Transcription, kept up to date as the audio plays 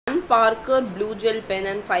Parker blue gel pen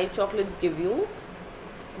and 5 chocolates give you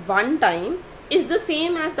one time is the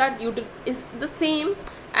same as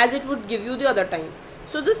it would give you the other time.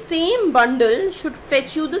 So the same bundle should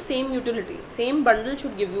fetch you the same utility. Same bundle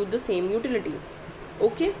should give you the same utility.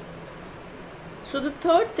 Okay. So the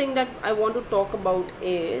third thing that I want to talk about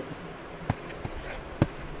is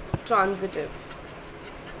transitive.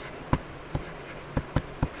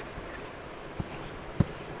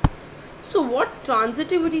 So what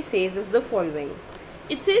transitivity says is the following.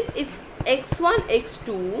 It says if x1,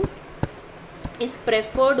 x2 is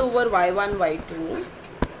preferred over y1, y2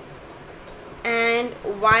 and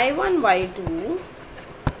y1, y2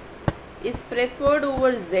 is preferred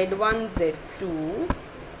over z1, z2,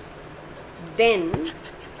 then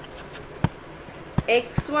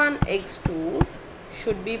x1, x2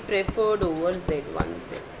 should be preferred over z1,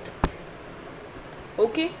 z2.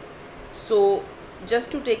 Okay. So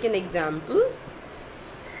just to take an example,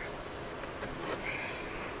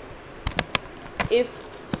 if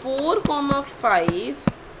 4, 5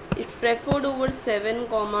 is preferred over 7,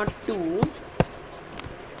 2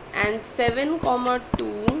 and 7,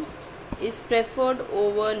 2 is preferred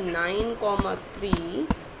over 9, 3,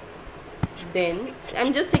 then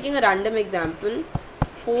I'm just taking a random example,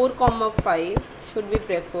 4, 5 should be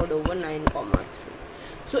preferred over 9, 3.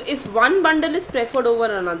 So if one bundle is preferred over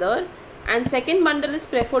another and second bundle is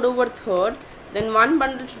preferred over third, then one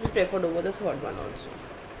bundle should be preferred over the third one also.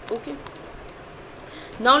 Okay.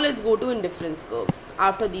 Now let's go to indifference curves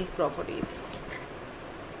after these properties.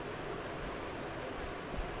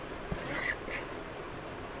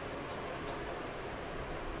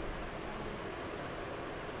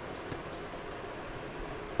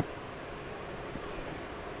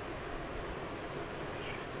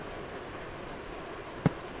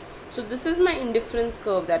 So this is my indifference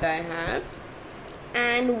curve that I have.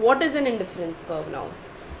 And what is an indifference curve now?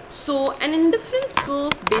 So an indifference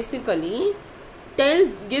curve basically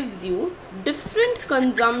gives you different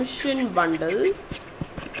consumption bundles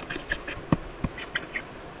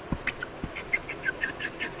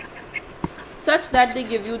such that they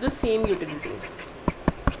give you the same utility.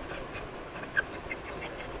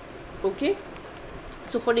 Okay.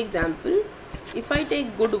 So for example, if I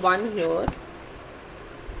take good 1 here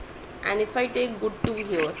and if I take good 2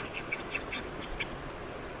 here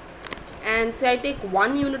and say I take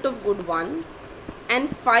 1 unit of good 1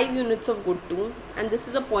 and 5 units of good 2, and this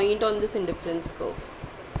is a point on this indifference curve,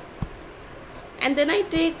 and then I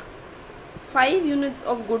take 5 units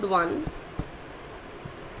of good 1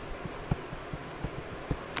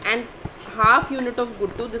 and half unit of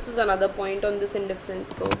good 2, this is another point on this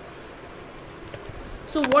indifference curve.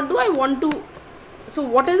 So what do I want to, so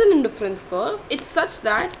what is an indifference curve? It's such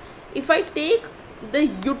that if I take the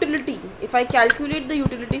utility, if I calculate the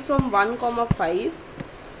utility from 1, 5,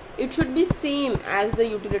 it should be same as the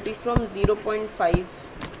utility from 0.5,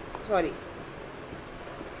 sorry,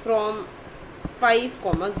 from 5,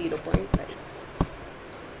 0.5.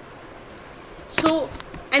 So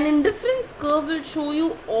an indifference curve will show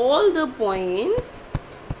you all the points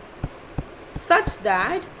such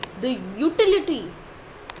that the utility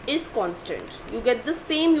is constant. You get the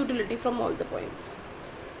same utility from all the points.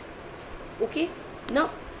 Okay. Now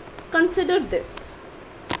consider this.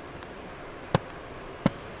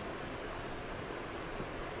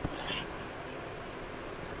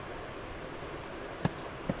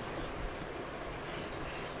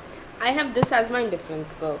 I have this as my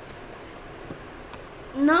indifference curve.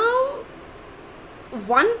 Now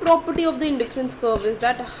one property of the indifference curve is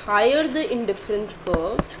that higher the indifference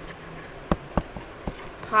curve,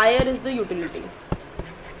 higher is the utility.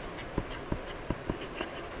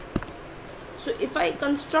 So if I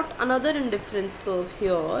construct another indifference curve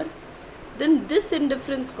here, then this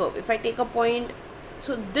indifference curve, if I take a point,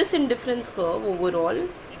 so this indifference curve overall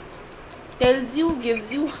tells you,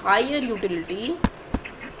 gives you higher utility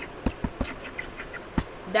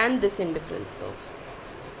than this indifference curve.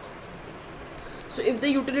 So if the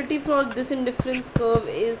utility for this indifference curve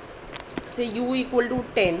is say u equal to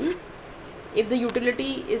 10, if the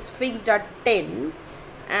utility is fixed at 10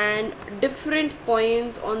 and different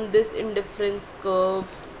points on this indifference curve,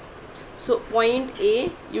 so point A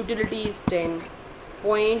utility is 10,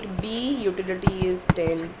 point B utility is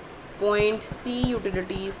 10, point C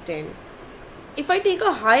utility is 10. If I take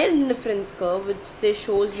a higher indifference curve which say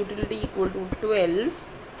shows utility equal to 12,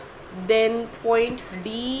 then point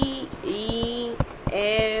D, E,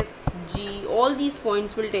 F, G, all these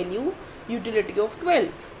points will tell you utility of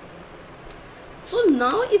 12. So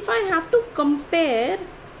now if I have to compare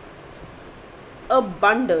a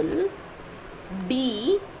bundle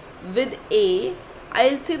D with A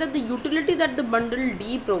I'll say that the utility that the bundle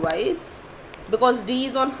D provides, because D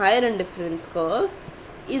is on higher indifference curve,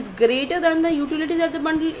 is greater than the utility that the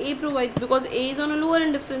bundle A provides, because A is on a lower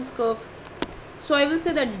indifference curve. So I will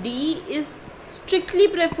say that D is strictly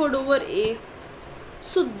preferred over A.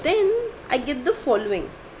 So then I get the following.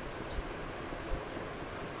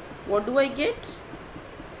 What do I get?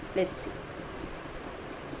 Let's see.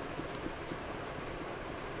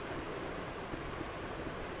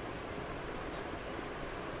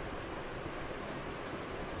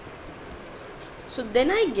 So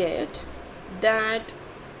then I get that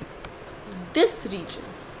this region,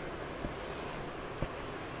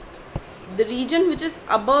 the region which is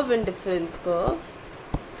above indifference curve,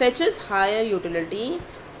 fetches higher utility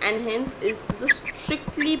and hence is the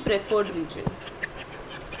strictly preferred region.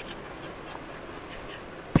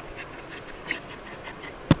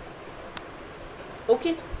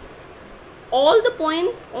 Okay, all the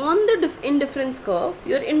points on the indifference curve,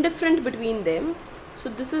 you are indifferent between them. So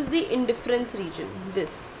this is the indifference region,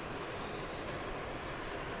 this.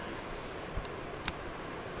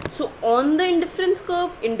 So on the indifference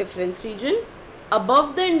curve, indifference region,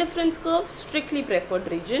 above the indifference curve, strictly preferred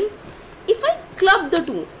region. If I club the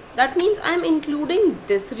two, that means I am including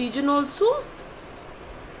this region also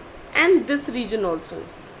and this region also.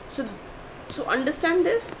 So understand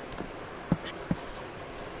this.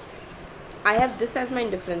 I have this as my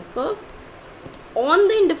indifference curve. On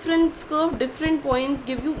the indifference curve, different points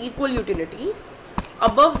give you equal utility.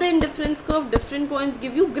 Above the indifference curve, different points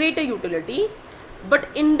give you greater utility. But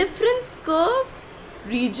indifference curve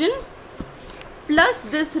region plus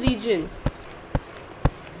this region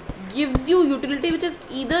gives you utility which is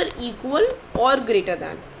either equal or greater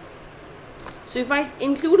than. So if I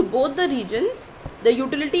include both the regions, the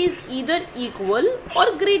utility is either equal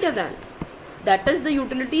or greater than. That is, the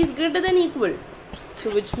utility is greater than equal.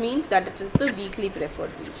 So which means that it is the weakly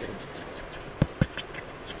preferred region.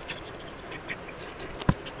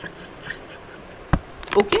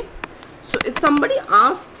 Okay. So if somebody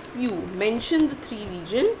asks you, mention the three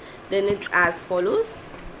regions, then it's as follows.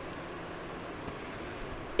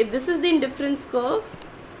 If this is the indifference curve,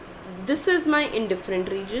 this is my indifferent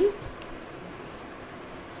region.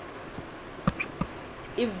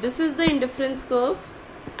 If this is the indifference curve,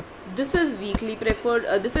 this is weakly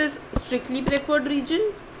preferred, this is strictly preferred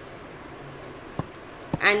region.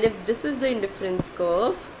 And if this is the indifference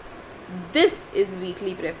curve, this is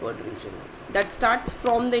weakly preferred region. That starts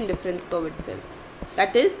from the indifference curve itself.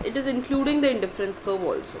 That is, it is including the indifference curve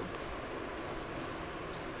also.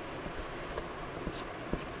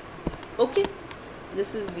 Okay,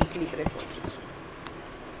 this is weakly preferred region.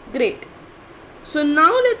 Great. So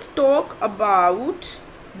now let's talk about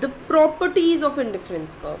the properties of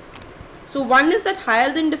indifference curve. So one is that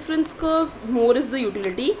higher the indifference curve, more is the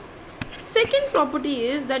utility. Second property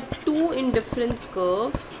is that two indifference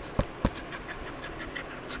curve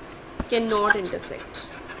cannot intersect.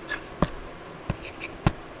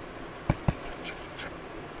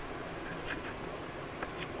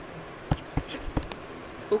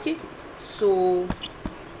 Okay, so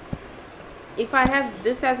if I have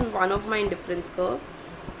this as one of my indifference curve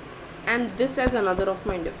and this as another of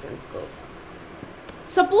my indifference curve,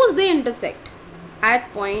 suppose they intersect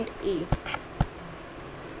at point A.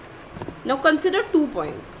 Now consider 2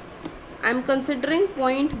 points. I am considering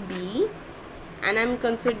point B and I am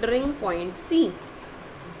considering point C,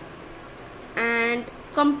 and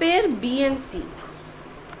compare B and C.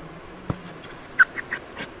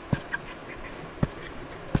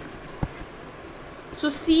 So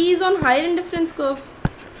C is on higher indifference curve.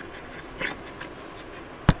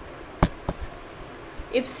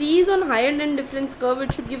 If C is on higher indifference curve,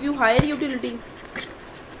 it should give you higher utility.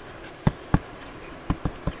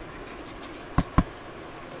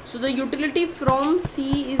 So the utility from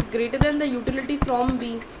C is greater than the utility from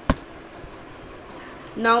B.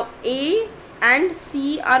 Now A and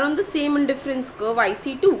C are on the same indifference curve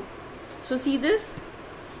IC2. So see this,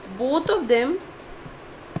 both of them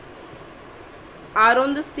are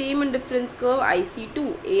on the same indifference curve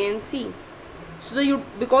IC2, A and C. So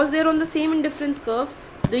because they are on the same indifference curve,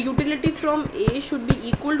 the utility from A should be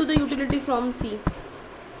equal to the utility from C.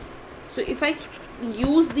 So if I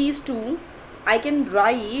use these two, I can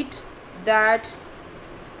write that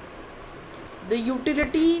the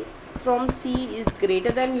utility from C is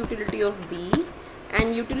greater than utility of B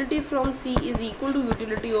and utility from C is equal to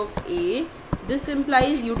utility of A. This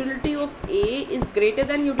implies utility of A is greater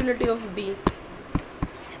than utility of B.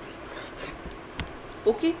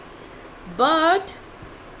 Okay, but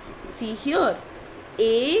see here,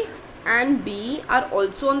 A and B are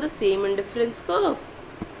also on the same indifference curve,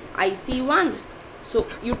 IC1. So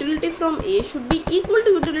utility from A should be equal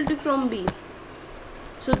to utility from B.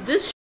 So this